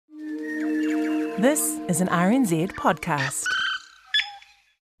This is an RNZ podcast.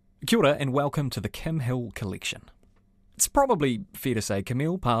 Kia ora and welcome to the Kim Hill Collection. It's probably fair to say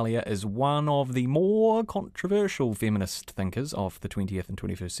Camille Paglia is one of the more controversial feminist thinkers of the 20th and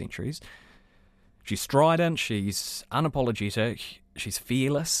 21st centuries. She's strident, she's unapologetic, she's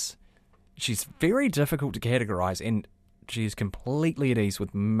fearless, she's very difficult to categorise, and she's completely at ease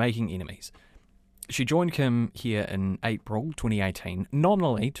with making enemies. She joined Kim here in April 2018, not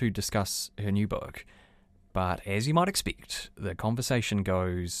only to discuss her new book, but as you might expect, the conversation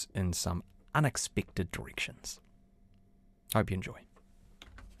goes in some unexpected directions. Hope you enjoy.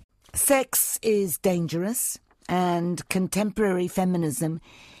 Sex is dangerous, and contemporary feminism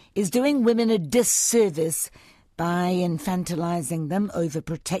is doing women a disservice by infantilizing them,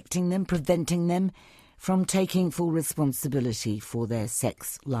 overprotecting them, preventing them from taking full responsibility for their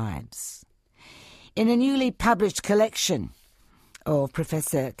sex lives. In a newly published collection of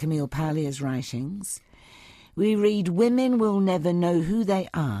Professor Camille Paglia's writings, we read, "Women will never know who they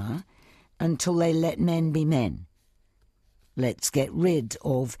are until they let men be men. Let's get rid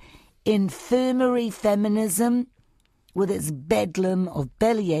of infirmary feminism with its bedlam of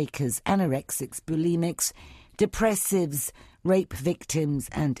bellyachers, anorexics, bulimics, depressives, rape victims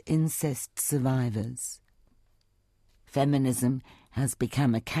and incest survivors. Feminism has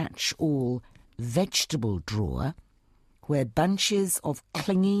become a catch-all vegetable drawer where bunches of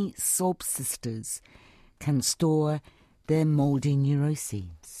clingy sob sisters can store their mouldy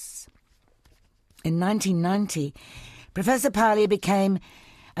neuroses." In 1990, Professor Paglia became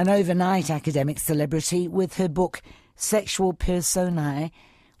an overnight academic celebrity with her book Sexual Personae,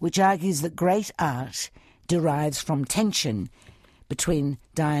 which argues that great art derives from tension between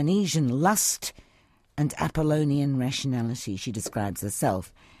Dionysian lust and Apollonian rationality. She describes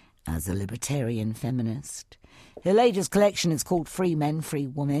herself as a libertarian feminist. Her latest collection is called Free Men, Free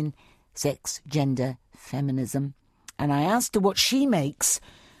Women, Sex, Gender, Feminism. And I asked her what she makes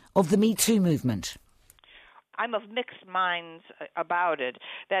of the Me Too movement. I'm of mixed minds about it.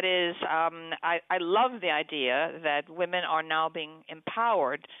 That is, I love the idea that women are now being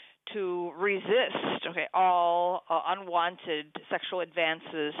empowered to resist all unwanted sexual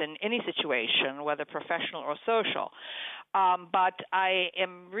advances in any situation, whether professional or social. But I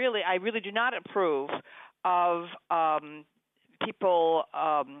really do not approve of people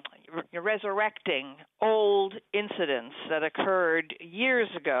resurrecting old incidents that occurred years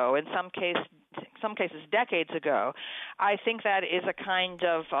ago, in some cases decades ago. I think that is a kind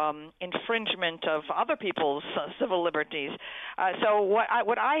of infringement of other people's civil liberties. So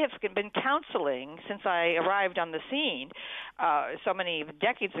what I have been counseling since I arrived on the scene so many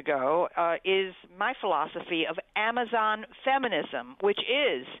decades ago is my philosophy of Amazon feminism, which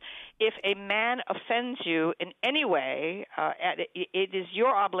is, if a man offends you in any way, it is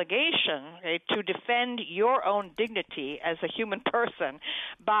your obligation to defend your own dignity as a human person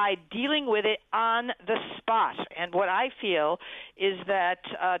by dealing with it on the spot. And what I feel is that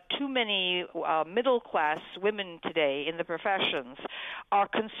too many middle-class women today in the professions are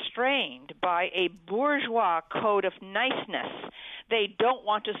constrained by a bourgeois code of niceness. They don't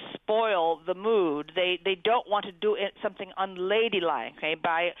want to spoil the mood. They don't want to do something unladylike,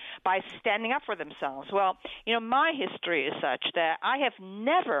 by standing up for themselves. Well, my history is such that I have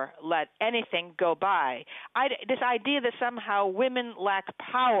never let anything go by. This idea that somehow women lack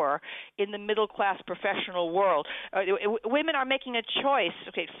power in the middle-class professional world. Women are making a choice,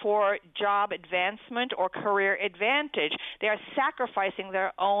 for job advancement or career advantage. They are sacrificing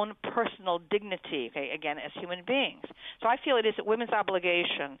their own personal dignity, again, as human beings. So I feel it is women's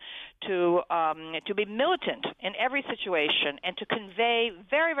obligation to be militant in every situation and to convey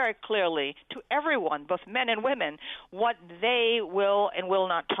very, very clearly to everyone, both men and women, what they will and will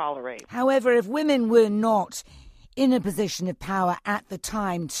not tolerate. However, if women were not in a position of power at the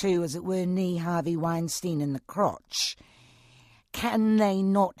time to, as it were, knee Harvey Weinstein in the crotch, can they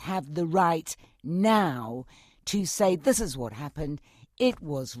not have the right now to say, this is what happened, it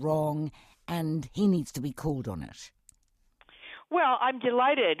was wrong, and he needs to be called on it? Well, I'm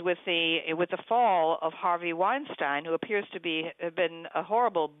delighted with the fall of Harvey Weinstein, who appears to have been a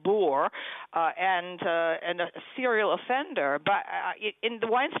horrible bore and a serial offender. But in the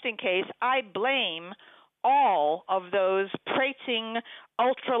Weinstein case, I blame all of those prating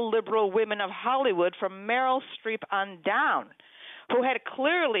ultra-liberal women of Hollywood, from Meryl Streep on down, who had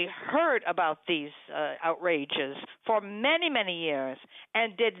clearly heard about these outrages for many, many years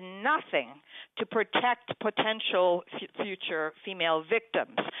and did nothing to protect potential future female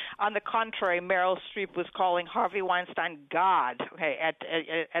victims. On the contrary, Meryl Streep was calling Harvey Weinstein God, okay,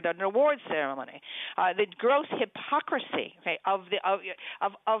 at an awards ceremony. The gross hypocrisy, okay,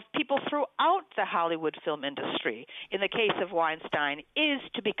 of people throughout the Hollywood film industry in the case of Weinstein is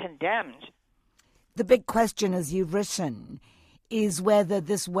to be condemned. The big question, as you've written, is whether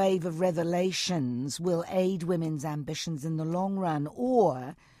this wave of revelations will aid women's ambitions in the long run,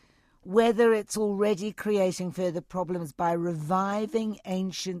 or whether it's already creating further problems by reviving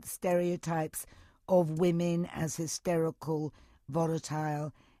ancient stereotypes of women as hysterical,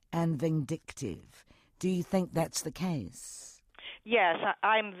 volatile, and vindictive. Do you think that's the case? Yes,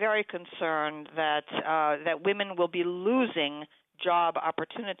 I'm very concerned that women will be losing job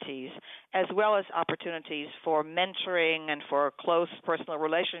opportunities as well as opportunities for mentoring and for close personal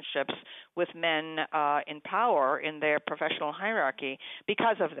relationships with men in power in their professional hierarchy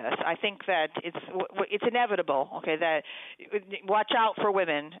because of this. I think that it's inevitable, okay, that watch out for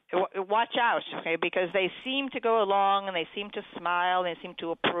women. Watch out, okay, because they seem to go along and they seem to smile, and they seem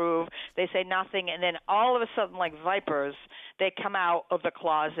to approve. They say nothing, and then all of a sudden, like vipers, they come out of the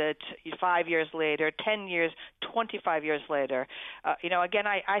closet 5 years later, 10 years, 25 years later. Again,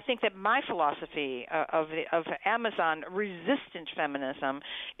 I think that my philosophy of Amazon resistant feminism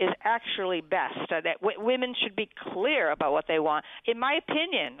is actually best. That women should be clear about what they want. In my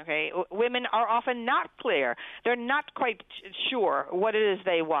opinion, okay, women are often not clear. They're not quite sure what it is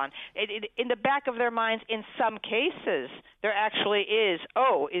they want. In the back of their minds, in some cases, there actually is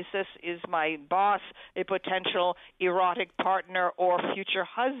my boss a potential erotic partner or future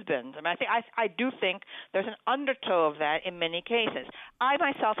husband? I do think there's an undertow of that in many cases. I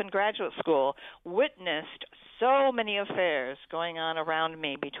myself in graduate school witnessed so many affairs going on around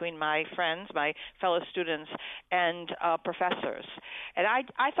me between my friends, my fellow students, and professors. And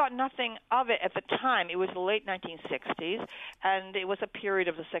I thought nothing of it at the time. It was the late 1960s, and it was a period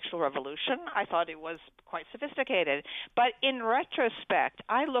of the sexual revolution. I thought it was quite sophisticated. But in retrospect,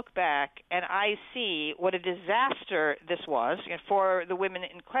 I look back and I see what a disaster this was for the women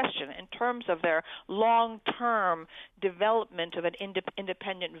in question in terms of their long-term development of an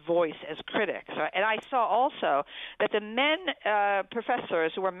independent voice as critics. And I saw also that the men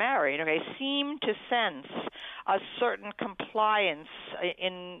professors who were married, seemed to sense a certain compliance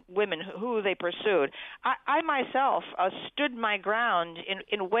in women who they pursued. I myself stood my ground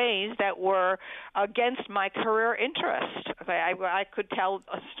in ways that were against my career interest. I could tell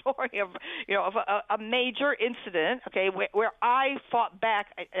a story of a major incident, where I fought back,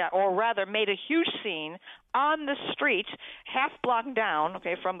 or rather made a huge scene on the street, half block down,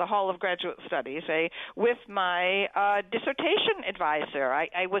 from the Hall of Graduate Studies, with my dissertation advisor.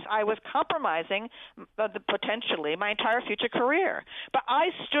 I was compromising potentially my entire future career. But I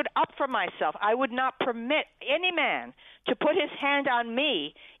stood up for myself. I would not permit any man to put his hand on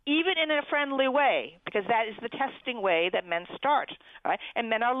me, even in a friendly way, because that is the testing way that men start, right? And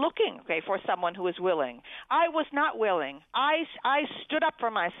men are looking, for someone who is willing. I was not willing. I stood up for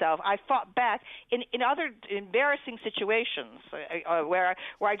myself. I fought back in other embarrassing situations where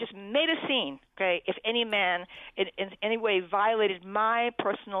I just made a scene, if any man in any way violated my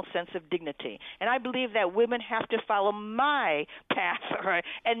personal sense of dignity. And I believe that women have to follow my path, right,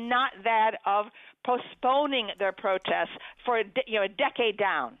 and not that of postponing their protests for a decade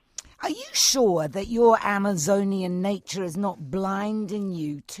down. Are you sure that your Amazonian nature is not blinding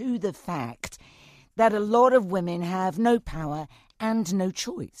you to the fact that a lot of women have no power and no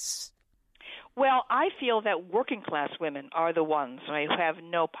choice? Well, I feel that working-class women are the ones who have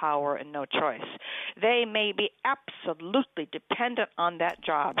no power and no choice. They may be absolutely dependent on that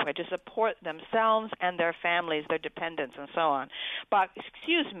job to support themselves and their families, their dependents, and so on. But,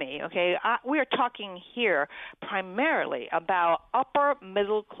 excuse me, we're talking here primarily about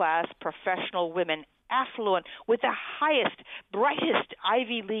upper-middle-class professional women, affluent, with the highest, brightest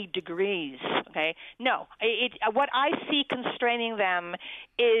Ivy League degrees. No, what I see constraining them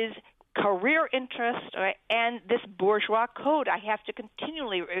is career interest, and this bourgeois code I have to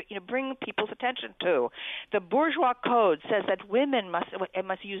continually bring people's attention to. The bourgeois code says that women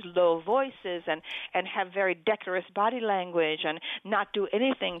must use low voices and have very decorous body language and not do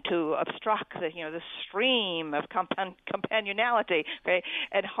anything to obstruct the stream of companionality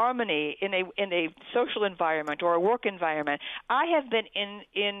and harmony in a social environment or a work environment. I have been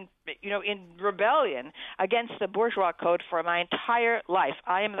in in rebellion against the bourgeois code for my entire life.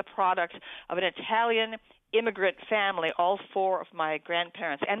 I am the product of an Italian immigrant family. All four of my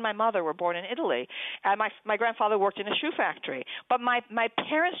grandparents and my mother were born in Italy, and my grandfather worked in a shoe factory. But my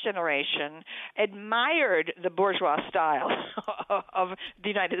parents' generation admired the bourgeois style of the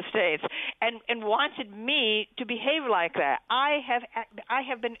United States and wanted me to behave like that. I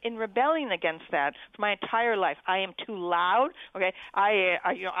have been in rebellion against that for my entire life. I am too loud. Okay, I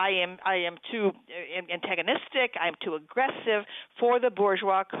am too antagonistic. I am too aggressive for the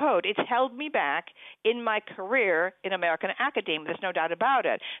bourgeois code. It's held me back in my career in American academia. There's no doubt about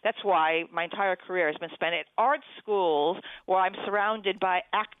it. That's why my entire career has been spent at art schools where I'm surrounded by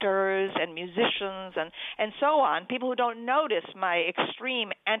actors and musicians and so on, people who don't notice my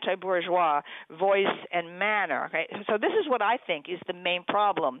extreme anti-bourgeois voice and manner. Okay? So this is what I think is the main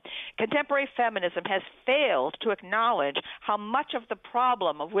problem. Contemporary feminism has failed to acknowledge how much of the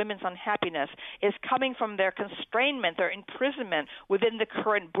problem of women's unhappiness is coming from their constrainment, their imprisonment within the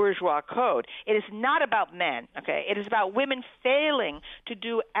current bourgeois code. It is not about men, okay? It is about women failing to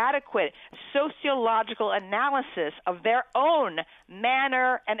do adequate sociological analysis of their own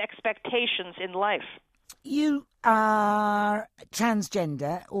manner and expectations in life. You are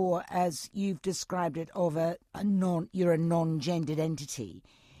transgender, or as you've described it, you're a non-gendered entity.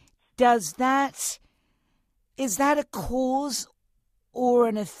 Is that a cause or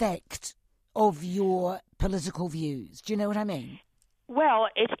an effect of your political views? Do you know what I mean? Well,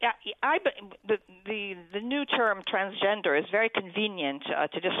 the new term transgender is very convenient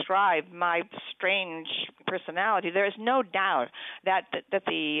to describe my strange personality. There is no doubt that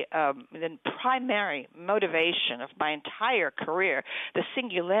the primary motivation of my entire career, the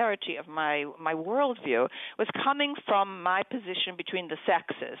singularity of my worldview, was coming from my position between the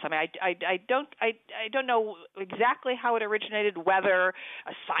sexes. I mean, I don't know exactly how it originated, whether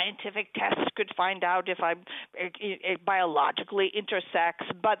a scientific test could find out if I'm biologically intersex,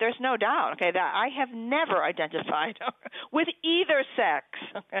 but there's no doubt, okay, that I have never identified with either sex.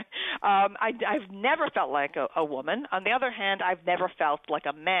 Okay? I've never felt like a woman. On the other hand, I've never felt like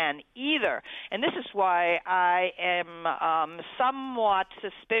a man either. And this is why I am somewhat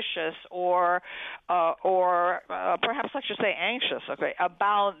suspicious or perhaps I should say anxious, okay,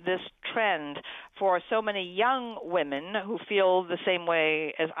 about this trend for so many young women who feel the same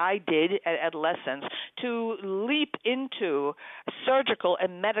way as I did at adolescence to leap into surgical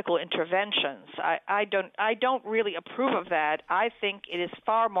and medical interventions. I don't really approve of that. I think it is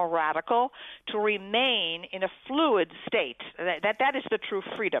far more radical to remain in a fluid state. That is the true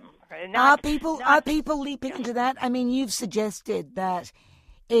freedom. Are people leaping into that? I mean, you've suggested that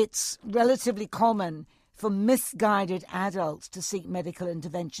it's relatively common for misguided adults to seek medical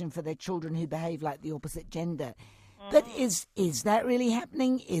intervention for their children who behave like the opposite gender. Mm-hmm. But is that really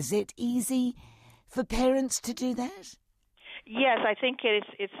happening? Is it easy for parents to do that? Yes, I think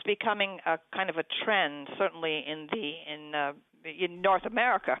it's becoming a kind of a trend, certainly in North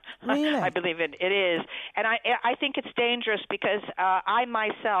America. Really? I believe it is. And I think it's dangerous because I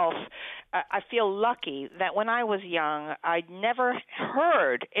myself, I feel lucky that when I was young, I never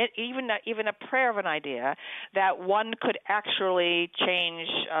heard even a prayer of an idea that one could actually change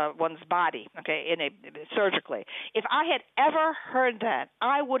one's body, okay, surgically. If I had ever heard that,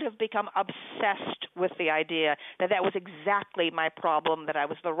 I would have become obsessed with the idea that was exactly my problem, that I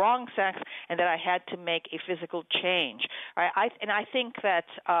was the wrong sex, and that I had to make a physical change. I think that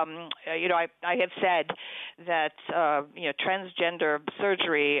I have said that transgender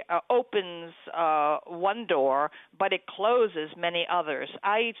surgery opens one door, but it closes many others.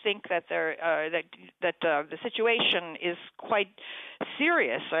 I think that the situation is quite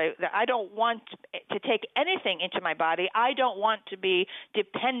serious. I don't want to take anything into my body. I don't want to be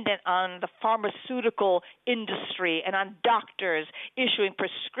dependent on the pharmaceutical industry and on doctors issuing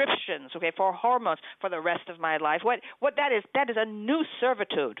prescriptions, okay, for hormones for the rest of my life. What that is a new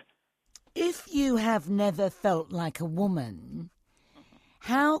servitude. If you have never felt like a woman,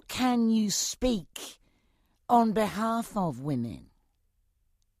 how can you speak on behalf of women?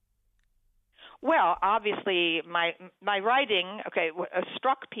 Well, obviously, my writing,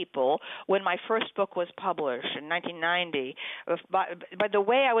 struck people when my first book was published in 1990. By the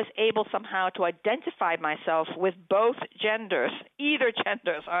way I was able somehow to identify myself with both genders, either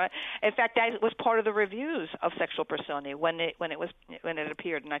genders. In fact, that was part of the reviews of Sexual Personae when it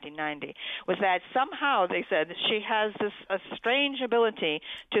appeared in 1990. Was that somehow they said she has a strange ability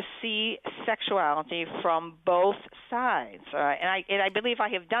to see sexuality from both sides, and I believe I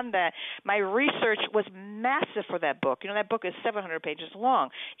have done that. My research research was massive for that book. That book is 700 pages long.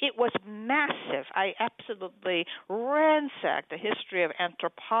 It was massive. I absolutely ransacked the history of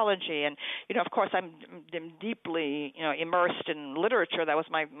anthropology, and of course, I'm deeply immersed in literature. That was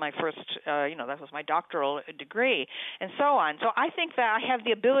my first that was my doctoral degree, and so on. So I think that I have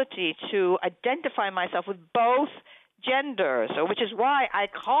the ability to identify myself with both genders, which is why I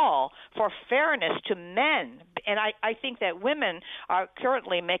call for fairness to men. And I think that women are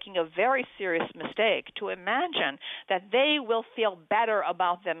currently making a very serious mistake to imagine that they will feel better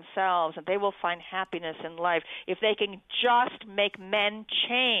about themselves and they will find happiness in life if they can just make men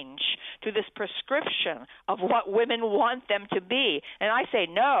change to this prescription of what women want them to be. And I say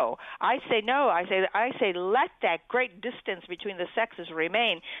no. I say let that great distance between the sexes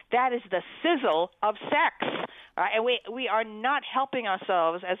remain. That is the sizzle of sex. And we are not helping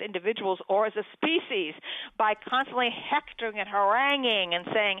ourselves as individuals or as a species by constantly hectoring and haranguing and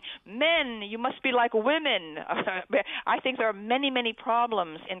saying, men, you must be like women. I think there are many, many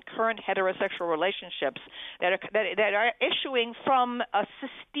problems in current heterosexual relationships that are issuing from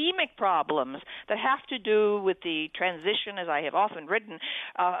systemic problems that have to do with the transition, as I have often written,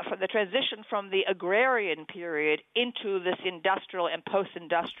 for the transition from the agrarian period into this industrial and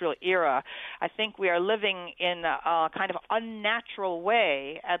post-industrial era. I think we are living in a kind of unnatural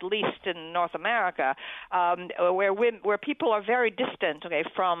way, at least in North America, where people are very distant,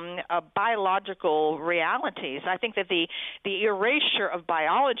 from biological realities. I think that the erasure of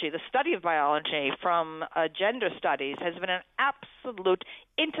biology, the study of biology from gender studies, has been an absolute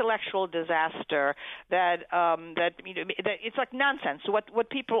intellectual disaster. That it's like nonsense. What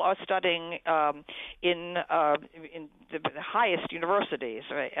people are studying in the highest universities,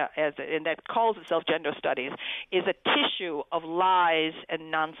 right, and that calls itself gender studies, is a tissue of lies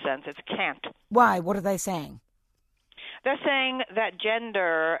and nonsense. It's cant. Why? What are they saying? They're saying that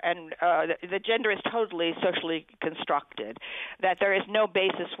gender and the gender is totally socially constructed, that there is no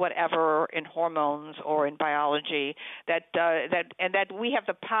basis whatever in hormones or in biology, that we have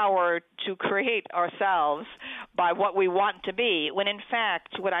the power to create ourselves by what we want to be, when in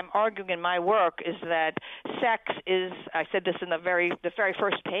fact what I'm arguing in my work is that sex is, I said this in the very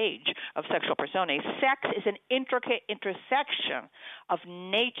first page of Sexual Personae, sex is an intricate intersection of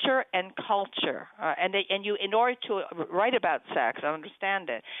nature and culture, and you, in order to write about sex, understand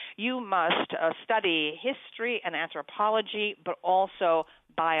it, you must study history and anthropology, but also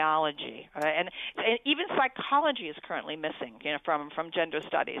biology, and even psychology is currently missing, from gender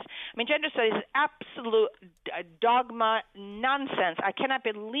studies. I mean, gender studies is absolute dogma nonsense. I cannot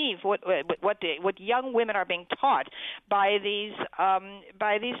believe what young women are being taught by these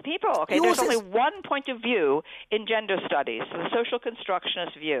people. Okay, there's only one point of view in gender studies, the social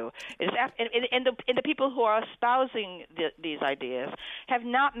constructionist view. And the people who are espousing these ideas have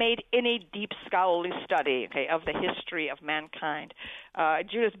not made any deep scholarly study, of the history of mankind.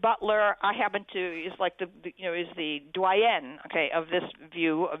 Judith Butler, I happen to is the doyenne, of this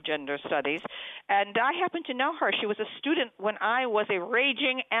view of gender studies, and I happen to know her. She was a student when I was a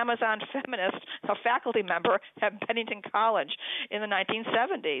raging Amazon feminist, a faculty member at Bennington College in the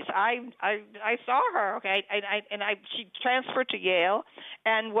 1970s. I saw her, she transferred to Yale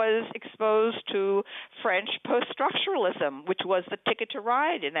and was exposed to French post-structuralism, which was the ticket to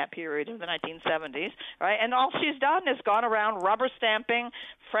ride in that period of the 1970s, right? And all she's done is gone around rubber stamping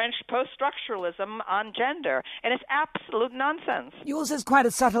French post-structuralism on gender, and it's absolute nonsense. Yours is quite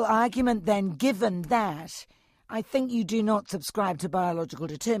a subtle argument then, given that I think you do not subscribe to biological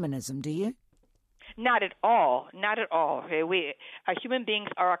determinism, do you? Not at all. Not at all. Okay? Human beings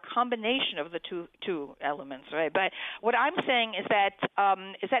are a combination of the two elements, right? But what I'm saying is that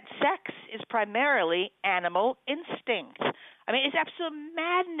sex is primarily animal instinct. I mean, it's absolute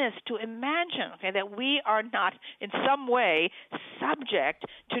madness to imagine, that we are not in some way subject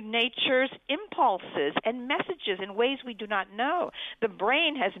to nature's impulses and messages in ways we do not know. The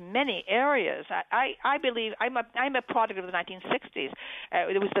brain has many areas. I believe I'm a product of the 1960s.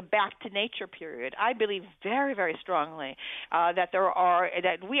 It was the back to nature period. I believe very, very strongly that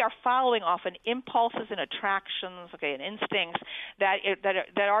we are following often impulses and attractions, and instincts that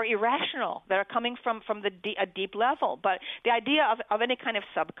are irrational, that are coming from a deep level. But the idea of any kind of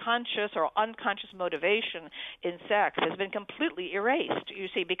subconscious or unconscious motivation in sex has been completely erased, you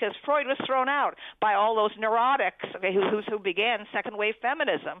see, because Freud was thrown out by all those neurotics who began second-wave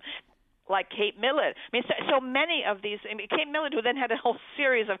feminism. like Kate Millett. I mean, so many of these. I mean, Kate Millett, who then had a whole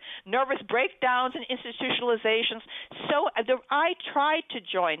series of nervous breakdowns and institutionalizations. So I tried to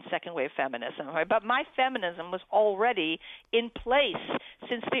join second wave feminism, right? But my feminism was already in place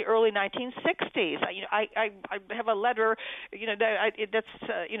since the early 1960s. I have a letter,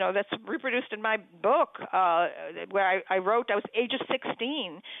 that's reproduced in my book where I wrote. I was age of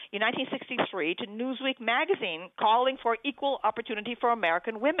 16 in 1963 to Newsweek magazine calling for equal opportunity for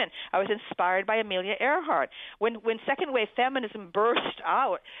American women. I was inspired by Amelia Earhart. When second wave feminism burst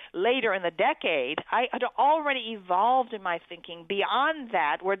out later in the decade, I had already evolved in my thinking beyond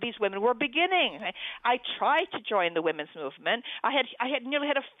that, where these women were beginning. I tried to join the women's movement. I had nearly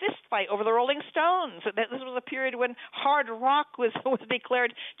had a fist fight over the Rolling Stones. This was a period when hard rock was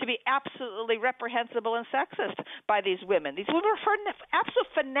declared to be absolutely reprehensible and sexist by these women. These women were absolute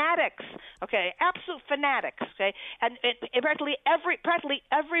fanatics, okay, absolute fanatics, okay, and practically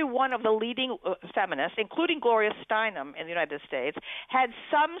every one of the leading feminists, including Gloria Steinem in the United States, had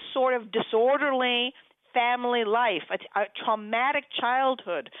some sort of disorderly family life, a traumatic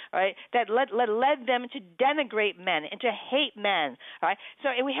childhood, right, that led them to denigrate men and to hate men, right? So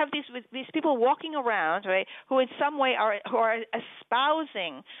we have these people walking around, right, who in some way are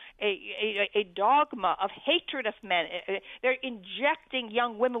espousing a dogma of hatred of men. They're injecting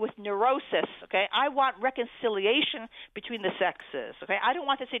young women with neurosis, okay? I want reconciliation between the sexes, okay? I don't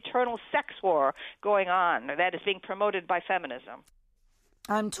want this eternal sex war going on that is being promoted by feminism.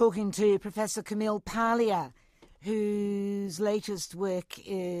 I'm talking to Professor Camille Paglia, whose latest work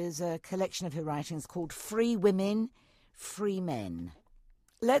is a collection of her writings called Free Women, Free Men.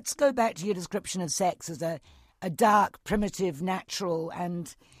 Let's go back to your description of sex as a dark, primitive, natural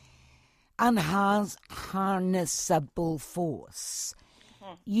and unharnessable force.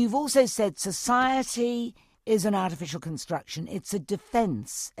 You've also said society is an artificial construction. It's a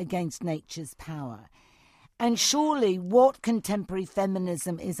defense against nature's power. And surely what contemporary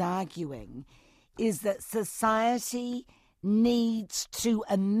feminism is arguing is that society needs to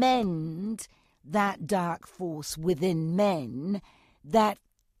amend that dark force within men that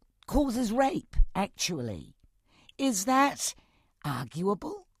causes rape, actually. Is that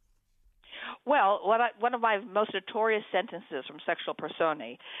arguable? Well, one of my most notorious sentences from Sexual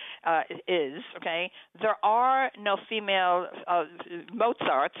Personae is, okay, there are no female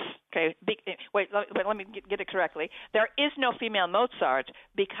Mozarts, okay, let me get it correctly. There is no female Mozart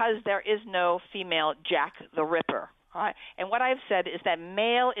because there is no female Jack the Ripper. Right. And what I've said is that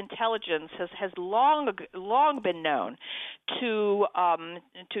male intelligence has long been known to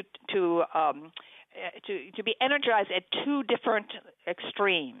be energized at two different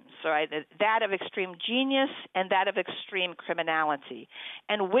extremes, right? That of extreme genius and that of extreme criminality.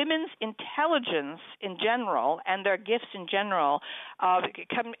 And women's intelligence in general and their gifts in general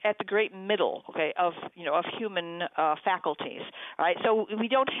come at the great middle, okay, of human faculties, right? So we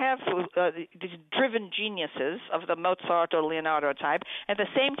don't have these driven geniuses of the Mozart or Leonardo type. At the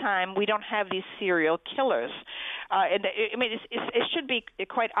same time, we don't have these serial killers. And I mean, it should be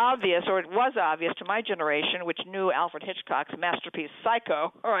quite obvious, or it was obvious to my generation, which knew Alfred Hitchcock's masterpiece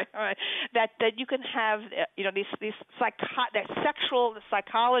Psycho, all right, that you can have that sexual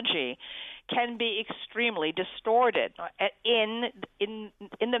psychology can be extremely distorted in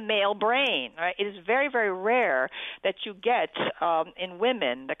the male brain. Right? It is very, very rare that you get in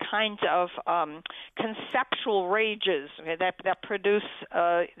women the kinds of conceptual rages that produce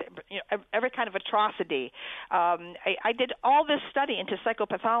every kind of atrocity. I did all this study into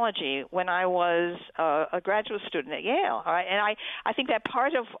psychopathology when I was a graduate student at Yale, right? And I think that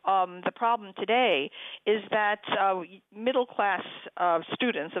part of the problem today is that middle class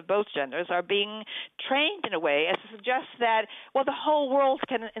students of both genders are being trained in a way as to suggest that, well, the whole world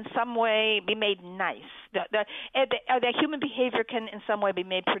can in some way be made nice. That human behavior can in some way be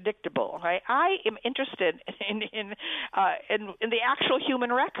made predictable. Right? I am interested in the actual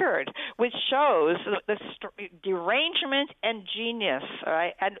human record, which shows the derangement and genius.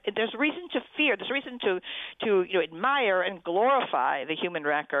 Right? And there's reason to fear. There's reason to admire and glorify the human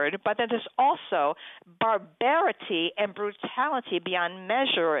record, but then there's also barbarity and brutality beyond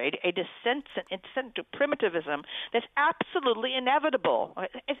measure, a descent into primitivism that's absolutely inevitable.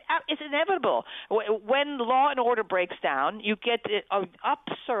 It's inevitable. When law and order breaks down, you get an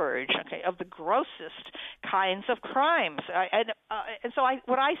upsurge, okay, of the grossest kinds of crimes. And so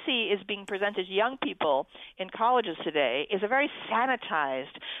what I see is being presented to young people in colleges today is a very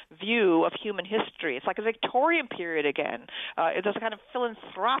sanitized view of human history. It's like a Victorian period again. There's a kind of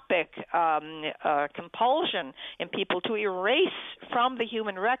philanthropic compulsion in people to erase from the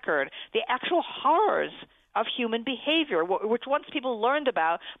human record the actual horrors of human behavior, which once people learned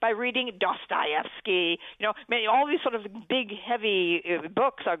about by reading Dostoevsky. All these sort of big, heavy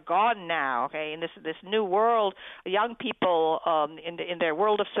books are gone now. Okay, in this new world, young people in their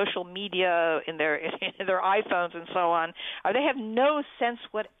world of social media, in their iPhones and so on, they have no sense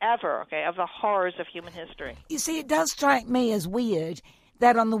whatever, okay, of the horrors of human history. You see, it does strike me as weird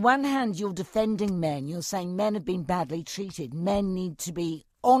that on the one hand you're defending men, you're saying men have been badly treated, men need to be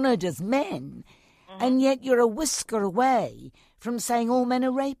honoured as men, and yet you're a whisker away from saying all men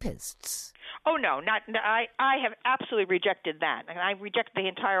are rapists. Oh, no, I have absolutely rejected that. I reject the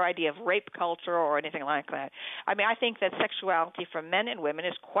entire idea of rape culture or anything like that. I mean, I think that sexuality for men and women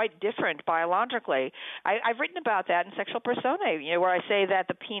is quite different biologically. I've written about that in Sexual Personae, where I say that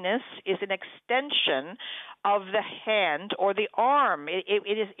the penis is an extension of the hand or the arm.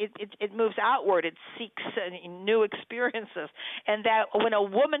 It moves outward. It seeks new experiences, and that when a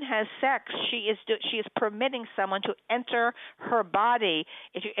woman has sex, she is permitting someone to enter her body,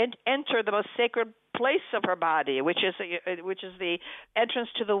 to enter the most sacred place of her body, which is the entrance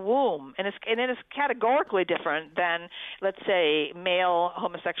to the womb, and it is categorically different than, let's say, male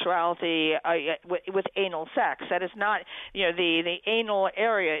homosexuality with anal sex. That is not, the anal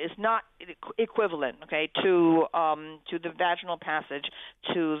area is not equivalent, okay, to the vaginal passage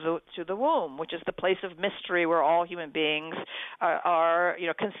to the womb, which is the place of mystery where all human beings are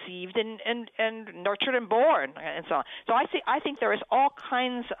conceived and nurtured and born, and so on. So I think there is all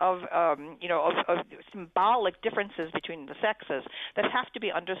kinds of symbolic differences between the sexes that have to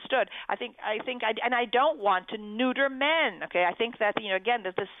be understood. I don't want to neuter men. Okay, I think that again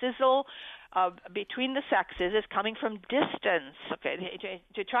that the sizzle between the sexes is coming from distance. Okay,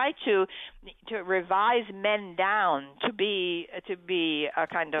 to try to revise men down to be a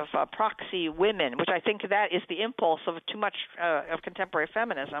kind of proxy women, which I think that is the impulse of too much of contemporary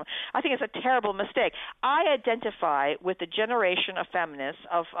feminism. I think it's a terrible mistake. I identify with the generation of feminists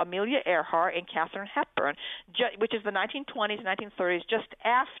of Amelia Earhart and Katharine Hepburn, which is the 1920s, 1930s, just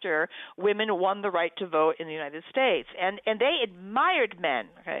after women won the right to vote in the United States, and they admired men.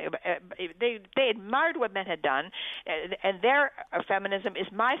 Okay? They admired what men had done, and their feminism is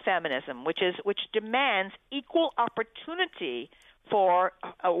my feminism, which demands equal opportunity for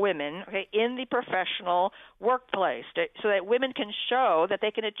women, okay, in the professional workplace, so that women can show that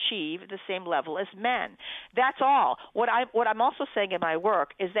they can achieve the same level as men. That's all. What I'm also saying in my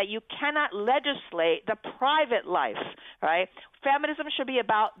work is that you cannot legislate the private life, right? Feminism should be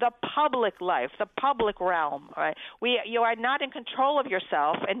about the public life, the public realm. Right? You are not in control of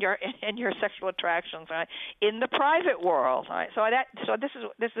yourself and your sexual attractions, right? In the private world. Right? So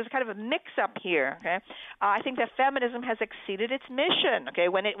this is kind of a mix-up here. Okay? I think that feminism has exceeded its mission. Okay,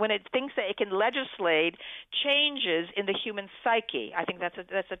 when it thinks that it can legislate changes in the human psyche, I think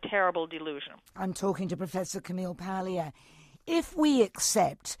that's a terrible delusion. I'm talking to Professor Camille Paglia. If we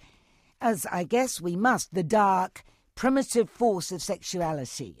accept, as I guess we must, the dark, primitive force of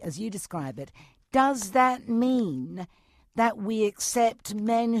sexuality, as you describe it, does that mean that we accept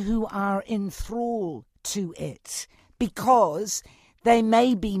men who are in thrall to it because they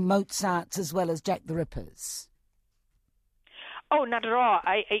may be Mozarts as well as Jack the Rippers? Oh, not at all.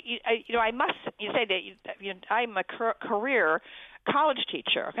 I must say that I'm a career college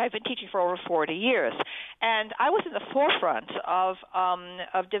teacher. Okay? I've been teaching for over 40 years, and I was in the forefront of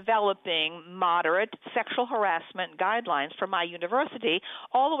developing moderate sexual harassment guidelines for my university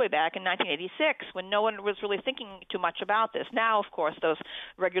all the way back in 1986, when no one was really thinking too much about this. Now, of course, those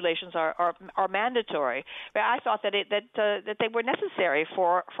regulations are mandatory. But I thought that they were necessary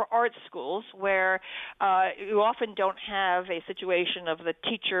for art schools, where you often don't have a situation of the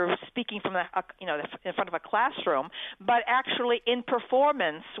teacher speaking from in front of a classroom, but actually in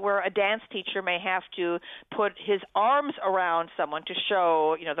performance, where a dance teacher may have to put his arms around someone to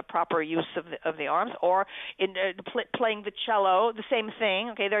show the proper use of the arms, or in playing the cello, the same thing.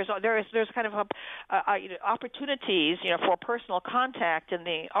 Okay, there's kind of opportunities for personal contact in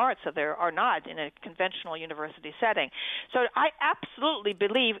the arts that there are not in a conventional university setting. So I absolutely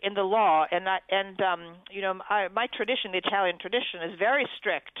believe in the law, and my tradition, the Italian tradition, is very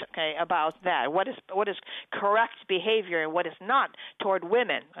strict, okay, about that. What is correct behavior and what is not toward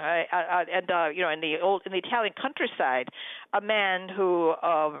women. In the Italian countryside, a man who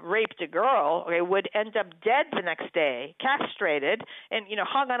raped a girl, okay, would end up dead the next day, castrated, and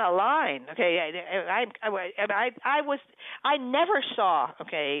hung on a line. Okay, I never saw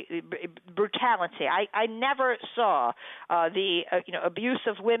brutality. I never saw the abuse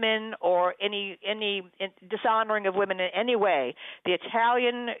of women or any dishonoring of women in any way. The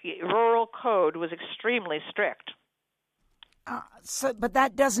Italian rural code was extremely strict. But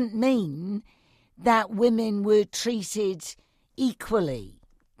that doesn't mean that women were treated equally,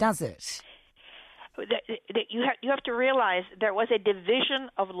 does it? You have to realize there was a division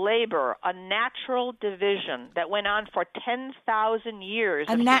of labor, a natural division that went on for 10,000 years.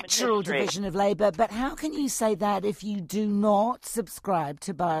 A natural division of labor, but how can you say that if you do not subscribe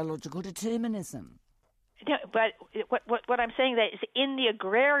to biological determinism? Yeah, but what I'm saying that is in the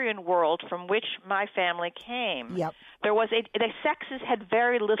agrarian world from which my family came, there was the sexes had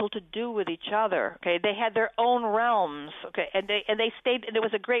very little to do with each other. Okay, they had their own realms. Okay, and they stayed. And there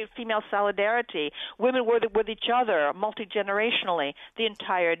was a great female solidarity. Women were with each other multi-generationally the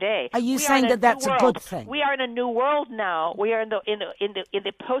entire day. Are you saying that that's a good thing? We are in a new world now. We are in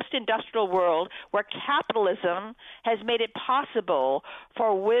the post-industrial world where capitalism has made it possible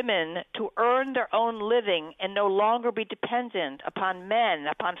for women to earn their own living and no longer be dependent upon men,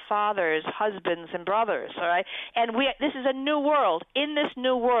 upon fathers, husbands, and brothers. All right, and this is a new world. In this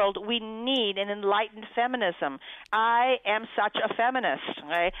new world, we need an enlightened feminism. I am such a feminist.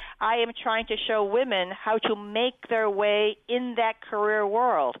 Right? I am trying to show women how to make their way in that career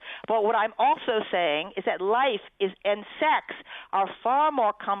world. But what I'm also saying is that life and sex are far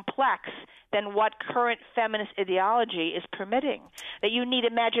more complex than what current feminist ideology is permitting. That you need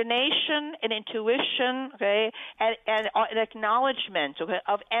imagination and intuition, okay, and an acknowledgement, okay,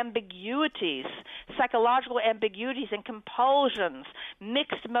 of ambiguities, psychological ambiguities and compulsions,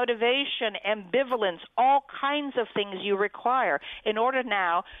 mixed motivation, ambivalence, all kinds of things you require in order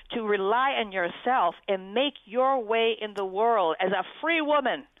now to rely on yourself and make your way in the world as a free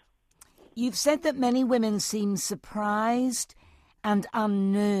woman. You've said that many women seem surprised and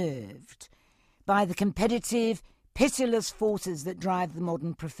unnerved by the competitive, pitiless forces that drive the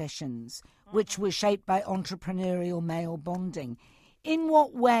modern professions, which were shaped by entrepreneurial male bonding. In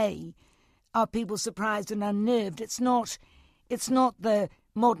what way are people surprised and unnerved? It's not the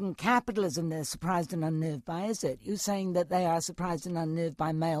modern capitalism they're surprised and unnerved by, is it? You're saying that they are surprised and unnerved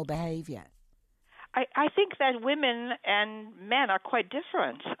by male behaviour. I think that women and men are quite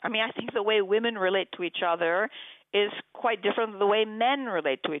different. I mean, I think the way women relate to each other is quite different than the way men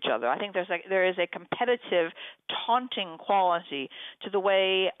relate to each other. I think there is a competitive, taunting quality to the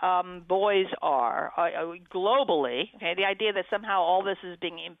way boys are globally. Okay, the idea that somehow all this is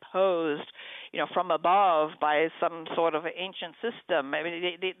being imposed, from above by some sort of ancient system. I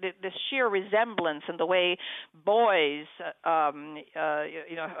mean, the sheer resemblance in the way boys,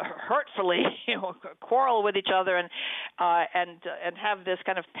 hurtfully, quarrel with each other and have this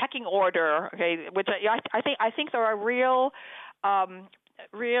kind of pecking order. Okay, which I think there are real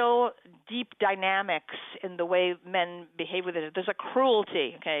deep dynamics in the way men behave with it. There's a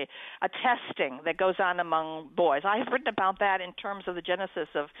cruelty, okay, a testing that goes on among boys. I have written about that in terms of the genesis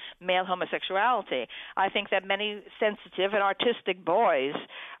of male homosexuality. I think that many sensitive and artistic boys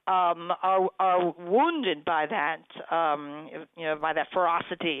are wounded by that, by that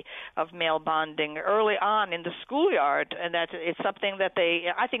ferocity of male bonding early on in the schoolyard, and that it's something that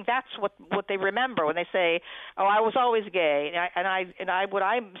I think that's what they remember when they say, "Oh, I was always gay," what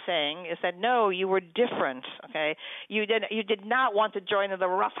I'm saying is that no, you were different. Okay, you did not want to join in the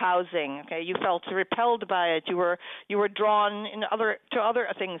roughhousing. Okay, you felt repelled by it. You were drawn to other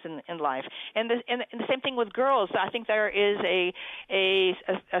things in life, and the same thing with girls. I think there is a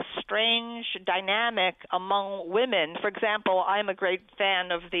strange dynamic among women. For example, I'm a great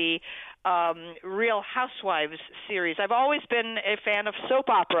fan of the Real Housewives series. I've always been a fan of soap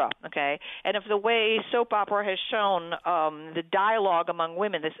opera, okay, and of the way soap opera has shown the dialogue among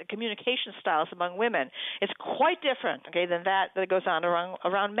women, this communication styles among women. It's quite different, okay, than that goes on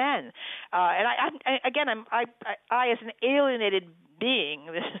around men. And I as an alienated being,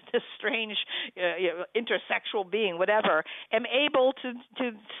 this strange intersexual being, whatever, am able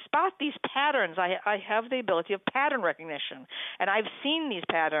to spot these patterns. I have the ability of pattern recognition, and I've seen these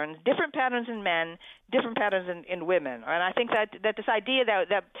patterns, different patterns in men, different patterns in women. And I think that this idea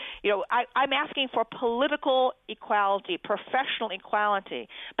that I'm asking for political equality, professional equality,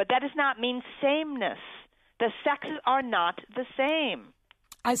 but that does not mean sameness. The sexes are not the same.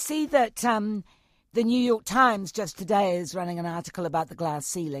 I see that the New York Times just today is running an article about the glass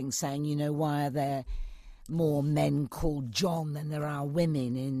ceiling, saying, why are there more men called John than there are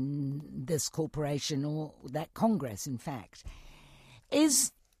women in this corporation or that Congress, in fact.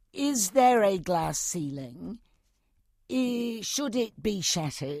 Is there a glass ceiling? Should it be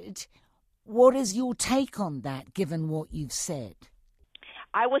shattered? What is your take on that, given what you've said?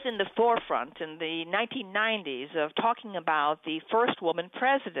 I was in the forefront in the 1990s of talking about the first woman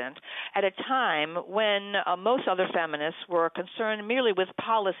president at a time when most other feminists were concerned merely with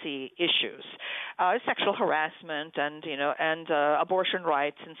policy issues. sexual harassment and abortion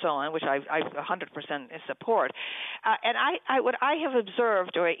rights and so on, which I 100% support. And what I have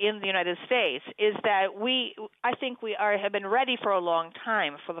observed in the United States is that I think we have been ready for a long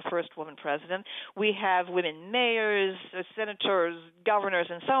time for the first woman president. We have women mayors, senators, governors,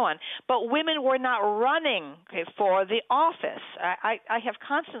 and so on. But women were not running for the office. I have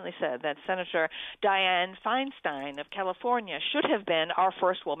constantly said that Senator Dianne Feinstein of California should have been our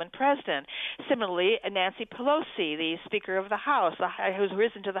first woman president. Similarly, Nancy Pelosi, the Speaker of the House, who's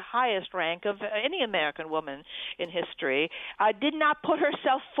risen to the highest rank of any American woman in history, did not put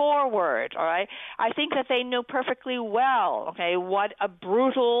herself forward. All right, I think that they knew perfectly well, what a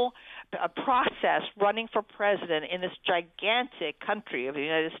brutal process running for president in this gigantic country of the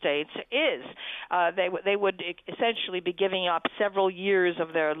United States is. They would essentially be giving up several years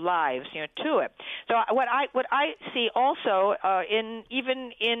of their lives, to it. So what I see also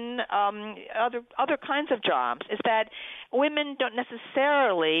in other kinds of jobs is that women don't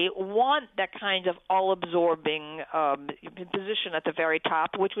necessarily want that kind of all-absorbing position at the very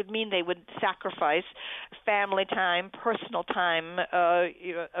top, which would mean they would sacrifice family time, personal time,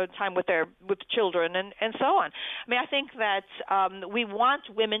 time with children, and so on. I mean, I think that we want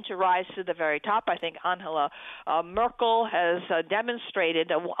women to rise to the very top. I think Angela Merkel has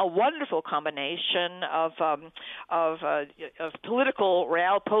demonstrated a wonderful combination of political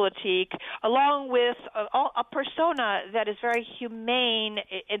realpolitik, along with a persona that is very humane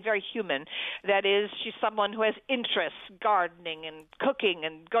and very human. That is, she's someone who has interests, gardening and cooking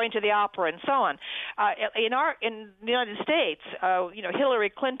and going to the opera and so on. In the United States,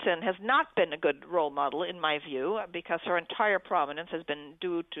 Hillary Clinton has not been a good role model, in my view, because her entire prominence has been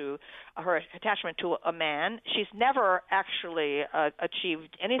due to her attachment to a man. She's never actually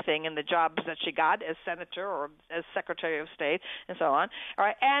achieved anything in the jobs that she got as senator or as Secretary of State and so on. All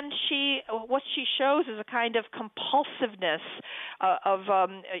right, and what she shows is a kind of compulsiveness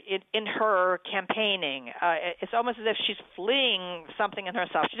in her campaigning. It's almost as if she's fleeing something in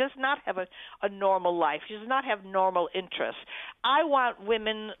herself. She does not have a normal life. She does not have normal interests. I want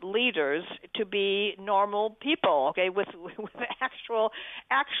women leaders to be normal people, with actual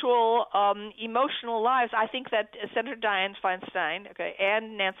emotional lives. I think that Senator Dianne Feinstein,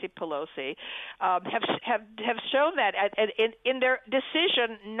 and Nancy Pelosi have shown that in their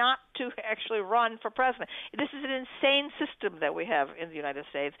decision not to actually run for president. This is an insane system that we have in the United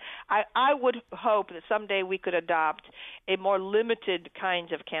States. I would hope that someday we could adopt a more limited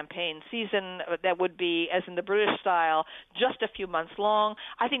kind of campaign season that would be, as in the British style, just a few months long.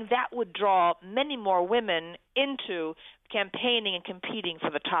 I think that would draw many more women into campaigning and competing for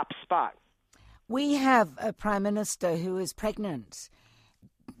the top spot. We have a prime minister who is pregnant.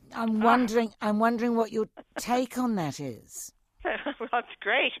 I'm wondering what your take on that is. Well, that's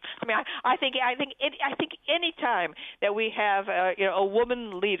great. I mean, I think any time that we have a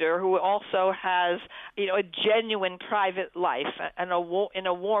woman leader who also has a genuine private life and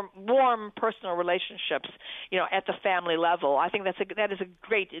warm personal relationships at the family level, I think that is a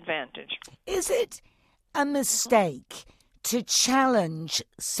great advantage. Is it a mistake to challenge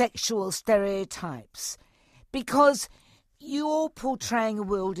sexual stereotypes? Because you're portraying a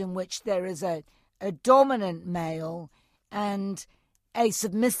world in which there is a dominant male and a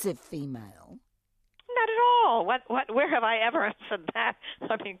submissive female. Not at all. Where have I ever said that?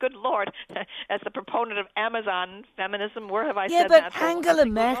 I mean, good Lord, as the proponent of Amazon feminism, where have I said that? Yeah, but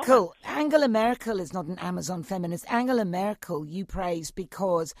Angela Merkel is not an Amazon feminist. Angela Merkel you praise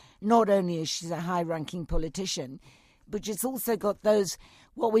because not only is she a high-ranking politician, but she's also got those,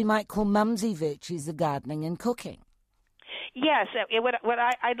 what we might call mumsy virtues of gardening and cooking. Yes,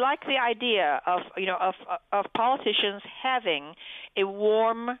 I'd like the idea of politicians having a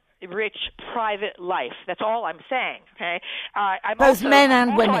warm, rich, private life. That's all I'm saying. Okay, both men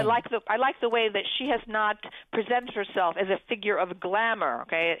and women. I like the way that she has not presented herself as a figure of glamour.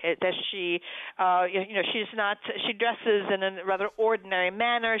 Okay, that she she's not. She dresses in a rather ordinary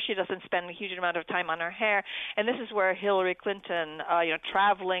manner. She doesn't spend a huge amount of time on her hair. And this is where Hillary Clinton,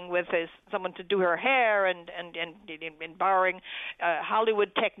 traveling with someone to do her hair and borrowing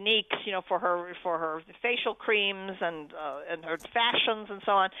Hollywood techniques, for her facial creams and her fashions and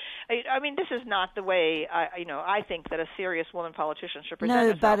so on. I mean, this is not the way I think that a serious woman politician should present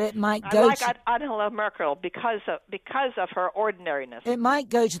herself. No, but it might go. I like Angela Merkel because of her ordinariness. It might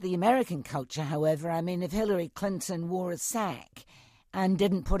go to the American culture, however. I mean, if Hillary Clinton wore a sack and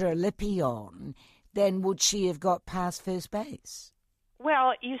didn't put her lippy on, then would she have got past first base?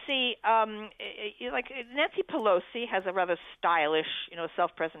 Well, you see, like Nancy Pelosi has a rather stylish,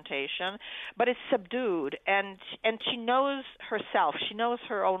 self-presentation, but it's subdued, and she knows herself. She knows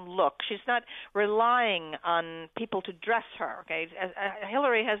her own look. She's not relying on people to dress her. Okay,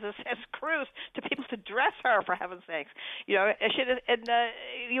 Hillary has crews to people to dress her, for heaven's sakes. You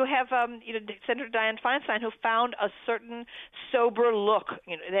have Senator Dianne Feinstein, who found a certain sober look.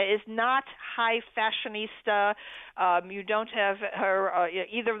 That is not high fashionista. You don't have her,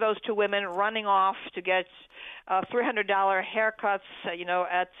 either of those two women running off to get $300 haircuts,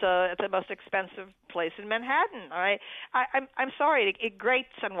 at the most expensive place in Manhattan. All right, I'm sorry, it grates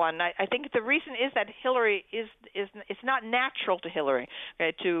on one. I think the reason is that Hillary is it's not natural to Hillary.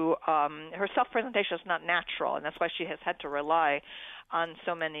 Okay, her self-presentation is not natural, and that's why she has had to rely on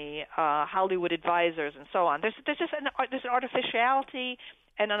so many Hollywood advisors and so on. There's just there's an artificiality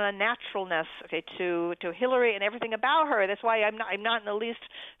and an unnaturalness, okay, to Hillary and everything about her. That's why I'm not in the least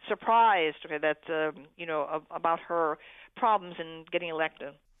surprised, okay, that about her problems in getting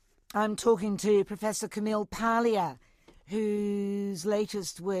elected. I'm talking to Professor Camille Paglia, whose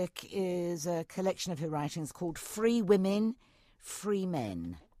latest work is a collection of her writings called Free Women, Free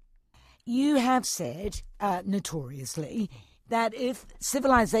Men. You have said, notoriously, that if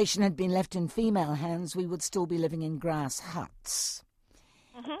civilization had been left in female hands, we would still be living in grass huts.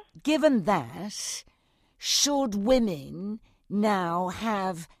 Mm-hmm. Given that, should women now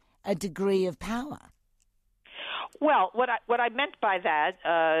have a degree of power? Well, what I meant by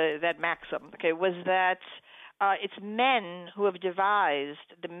that maxim, okay, was that it's men who have devised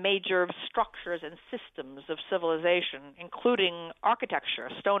the major structures and systems of civilization, including architecture,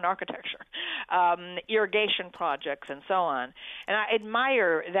 stone architecture, irrigation projects, and so on. And I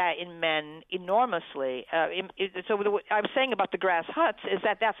admire that in men enormously. So what I'm saying about the grass huts is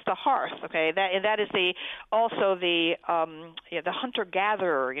that that's the hearth, okay? That is also the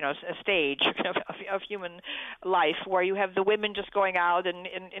hunter-gatherer, stage of human life, where you have the women just going out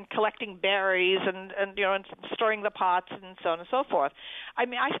and collecting berries and storing the pots and so on and so forth. I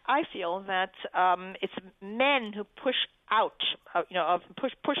mean, I feel that it's men who push out,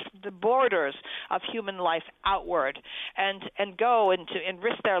 push the borders of human life outward, and go and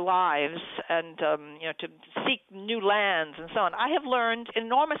risk their lives, and to seek new lands and so on. I have learned an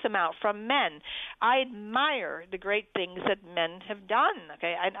enormous amount from men. I admire the great things that men have done.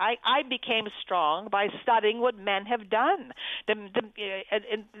 Okay, and I became strong by studying what men have done,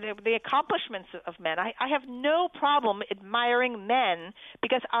 the accomplishments of men. I have no problem admiring men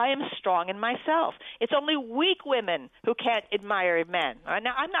because I am strong in myself. It's only weak women who can't admire men.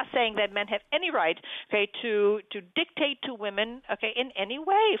 Now, I'm not saying that men have any right, okay, to dictate to women, okay, in any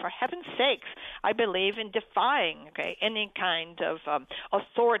way. For heaven's sakes, I believe in defying, okay, any kind of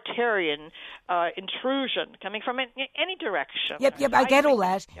authoritarian intrusion coming from any direction. Yep, I get all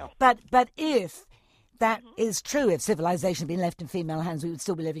that. But if that is true, if civilization had been left in female hands, we would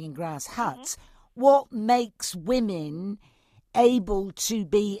still be living in grass huts. Mm-hmm. What makes women able to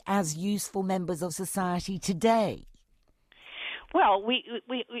be as useful members of society today? Well, we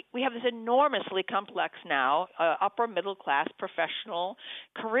have this enormously complex now upper middle class professional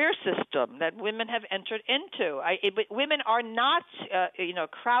career system that women have entered into. But women are not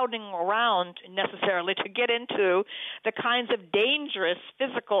crowding around necessarily to get into the kinds of dangerous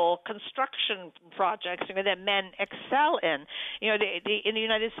physical construction projects that men excel in. In the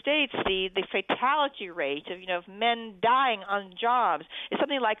United States, the fatality rate of men dying on jobs is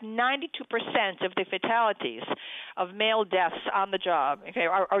something like 92% of the fatalities of male deaths on the job, okay,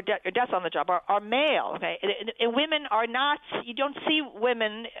 or deaths on the job are male, okay, and women are not. You don't see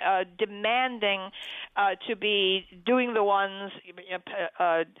women demanding to be doing the ones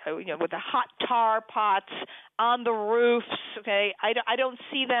with the hot tar pots on the roofs, okay. I don't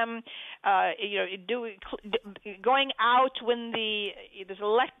see them, going out when there's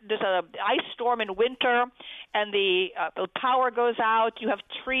a ice storm in winter and the power goes out. You have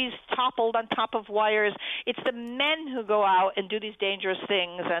trees toppled on top of wires. It's the men who go out and do these dangerous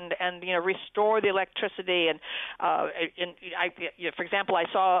things and restore the electricity. And for example, I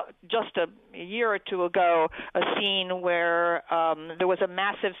saw just a year or two ago a scene where there was a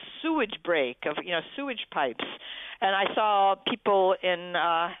massive sewage break of sewage pipes. And I saw people in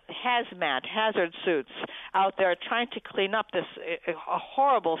hazard suits out there trying to clean up this a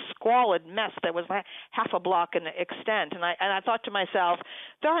horrible, squalid mess that was half a block in extent. And I thought to myself,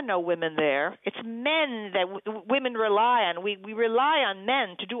 There are no women there. It's men that women rely on. We rely on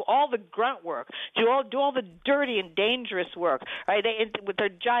men to do all the grunt work, do all the dirty and dangerous work, right? With their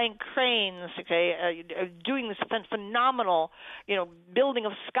giant cranes, doing this phenomenal, building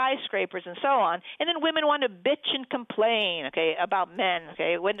of skyscrapers and so on. And then women want to bitch and complain, about men,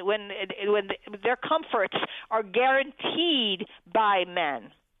 when their comforts are guaranteed by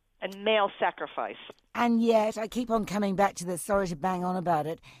men and male sacrifice. And yet, I keep on coming back to this, sorry to bang on about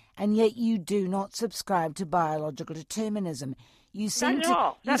it, and yet you do not subscribe to biological determinism. You seem Not at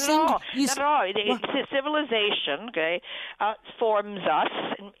all. Not at all. Civilization, forms us.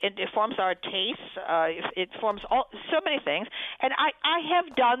 It forms our tastes. It forms so many things. And I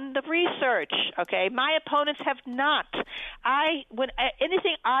have done the research. My opponents have not.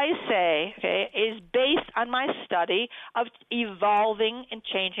 Anything I say, is based on my study of evolving and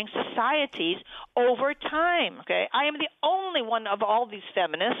changing societies over time. I am the only one of all these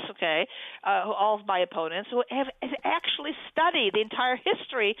feminists, all of my opponents, who have actually studied the entire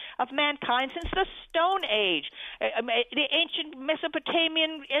history of mankind since the Stone Age, the ancient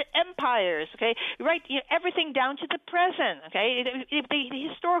Mesopotamian empires, right? Everything down to the present, the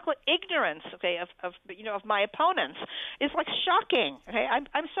historical ignorance, of my opponents is like shocking.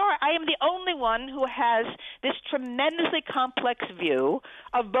 I'm sorry, I am the only one who has this tremendously complex view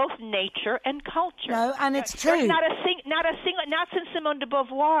of both nature and culture. No, and it's true. Not since Simone de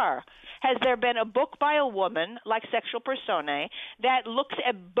Beauvoir has there been a book by a woman like Sexual Personae that looks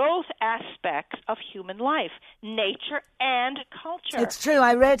at both aspects of human life, nature and culture. It's true.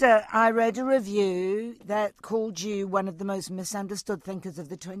 I read a review that called you one of the most misunderstood thinkers of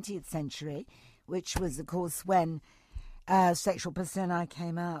the 20th century, which was, of course, when Sexual Personae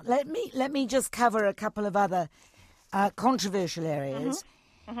came out. Let me just cover a couple of other controversial areas.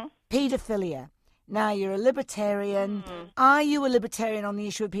 Mm-hmm. Paedophilia. Now, you're a libertarian. Mm. Are you a libertarian on the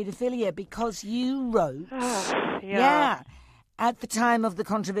issue of paedophilia? Because you wrote, at the time of the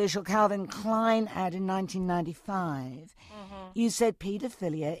controversial Calvin Klein ad in 1995, you said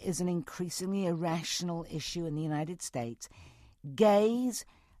paedophilia is an increasingly irrational issue in the United States. Gays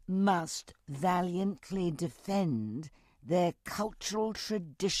must valiantly defend their cultural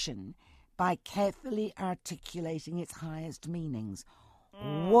tradition by carefully articulating its highest meanings.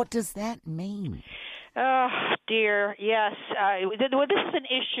 What does that mean? Oh, dear, yes. This is an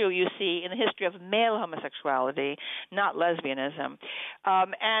issue, you see, in the history of male homosexuality, not lesbianism.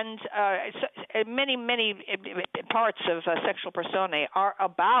 Many parts of Sexual Personae are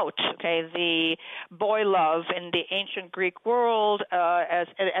about, the boy love in the ancient Greek world, as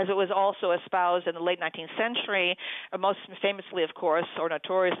it was also espoused in the late 19th century, most famously, of course, or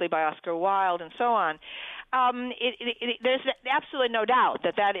notoriously by Oscar Wilde and so on. There's absolutely no doubt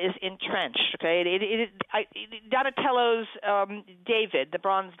that is entrenched. Donatello's David, the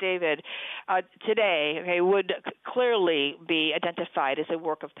Bronze David, today would clearly be identified as a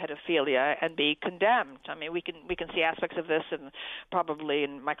work of pedophilia and be condemned. I mean, we can see aspects of this probably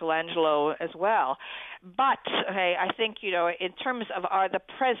in Michelangelo as well. But I think in terms of the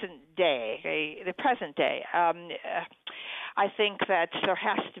present day, I think that there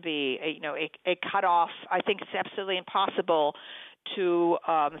has to be a cutoff. I think it's absolutely impossible to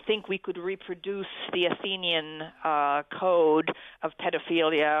think we could reproduce the Athenian code of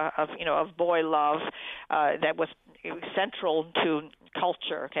pedophilia, of boy love that was central to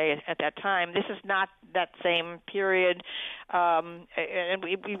culture, at that time. This is not that same period, and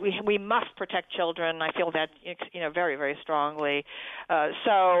we must protect children. I feel that very, very strongly.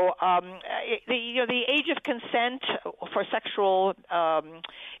 So the age of consent for sexual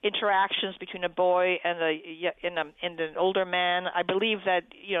interactions between a boy and an older man, I believe that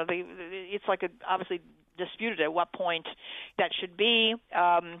it's obviously disputed at what point that should be.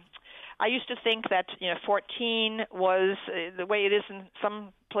 I used to think that 14 was the way it is in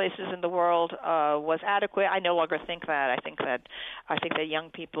some places in the world was adequate. I no longer think that. I think that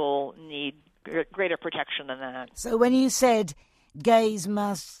young people need greater protection than that. So when you said gays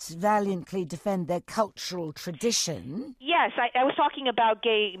must valiantly defend their cultural tradition, yes, I was talking about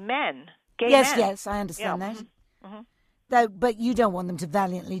gay men. Yes, I understand that. Mm-hmm. Though, but you don't want them to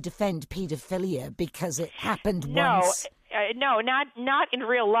valiantly defend paedophilia because it happened once. No, not in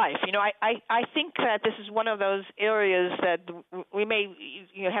real life. I think that this is one of those areas that we may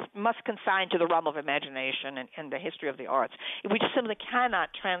must consign to the realm of imagination and the history of the arts. We just simply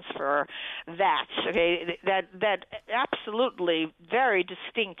cannot transfer that. That absolutely very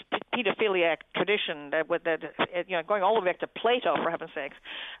distinct pedophiliac tradition that going all the way back to Plato, for heaven's sakes.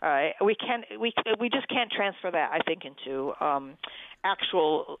 We just can't transfer that, I think, into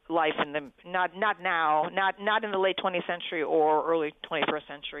actual life in the not now, not in the late 20th century or early 21st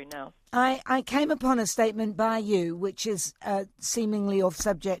century. No. I came upon a statement by you, which is seemingly off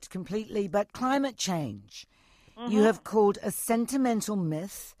subject completely, but climate change. Mm-hmm. You have called a sentimental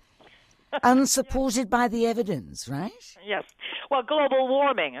myth, unsupported by the evidence, right? Yes. Well, global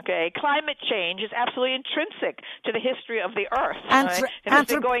warming, okay? Climate change is absolutely intrinsic to the history of the Earth. Right? And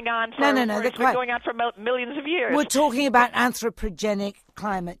it's been going on for, it's been going on for millions of years. We're talking about anthropogenic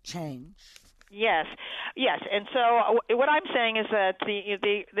climate change. Yes, and so what I'm saying is that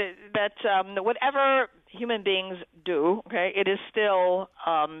whatever human beings do, okay, it is still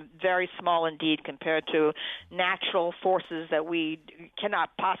very small indeed compared to natural forces that we cannot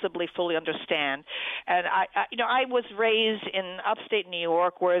possibly fully understand. And I was raised in upstate New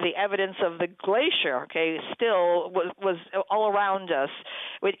York, where the evidence of the glacier, okay, still was all around us.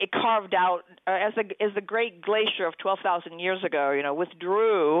 It carved out as the great glacier of 12,000 years ago,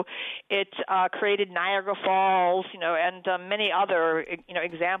 withdrew. It created Niagara Falls, and many other,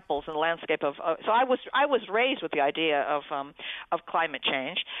 examples in the landscape of. So I was raised with the idea of climate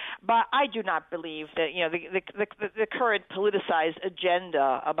change, but I do not believe that the current politicized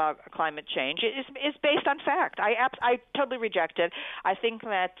agenda about climate change is based on fact. I totally reject it. I think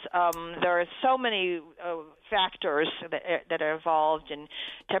that there are so many factors that are involved in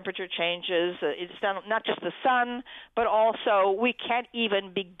temperature changes. It's not just the sun, but also we can't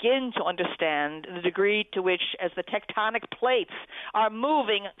even begin to understand the degree to which, as the tectonic plates are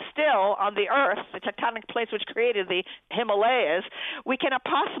moving still on the Earth, the tectonic plates which created the Himalayas, we cannot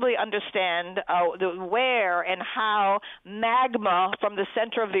possibly understand where and how magma from the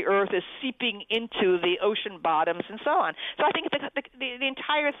center of the Earth is seeping into the ocean bottoms and so on. So I think the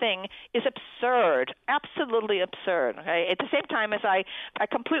entire thing is absurd, absolutely absurd. Okay? At the same time as I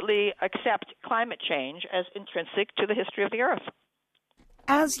completely accept climate change as intrinsic to the history of the Earth.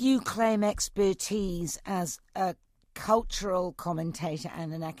 As you claim expertise as a cultural commentator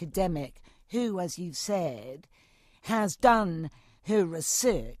and an academic who, as you've said, has done her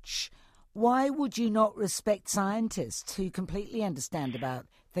research, why would you not respect scientists who completely understand about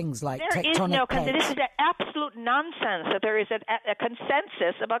things like tectonic plates? This is absolute nonsense that there is a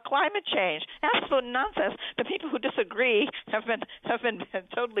consensus about climate change. Absolute nonsense. The people who disagree have been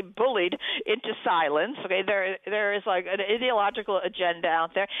totally bullied into silence. Okay, there is like an ideological agenda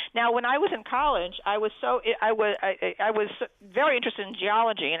out there. Now, when I was in college, I was very interested in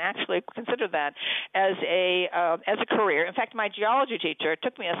geology and actually considered that as a career. In fact, my geology teacher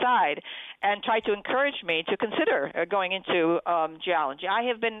took me aside and tried to encourage me to consider going into geology. I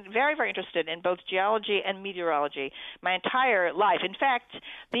have been very, very interested in both geology and meteorology my entire life. In fact,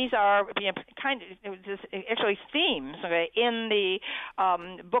 these are actually themes in the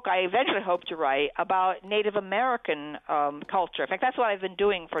book I eventually hope to write about Native American culture. In fact, that's what I've been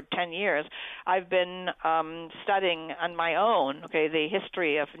doing for 10 years. I've been studying on my own, the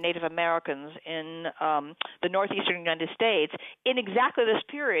history of Native Americans in the northeastern United States in exactly this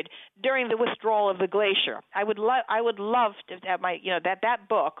period during the withdrawal of the glacier. I would love to have that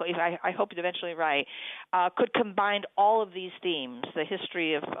book, if I hope to eventually write, could combine all of these themes, the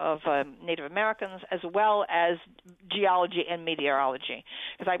history of Native Americans as well as geology and meteorology.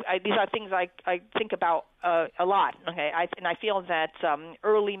 Because these are things I think about a lot. And I feel that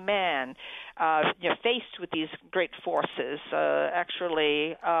early man, faced with these great forces,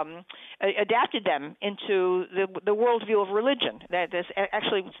 actually adapted them into the worldview of religion. That is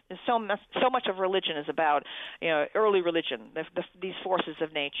actually so much of religion is about early religion, these forces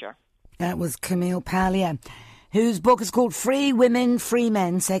of nature. That was Camille Paglia, whose book is called Free Women, Free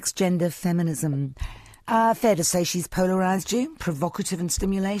Men, Sex, Gender, Feminism. Fair to say she's polarized you, provocative and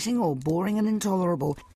stimulating, or boring and intolerable.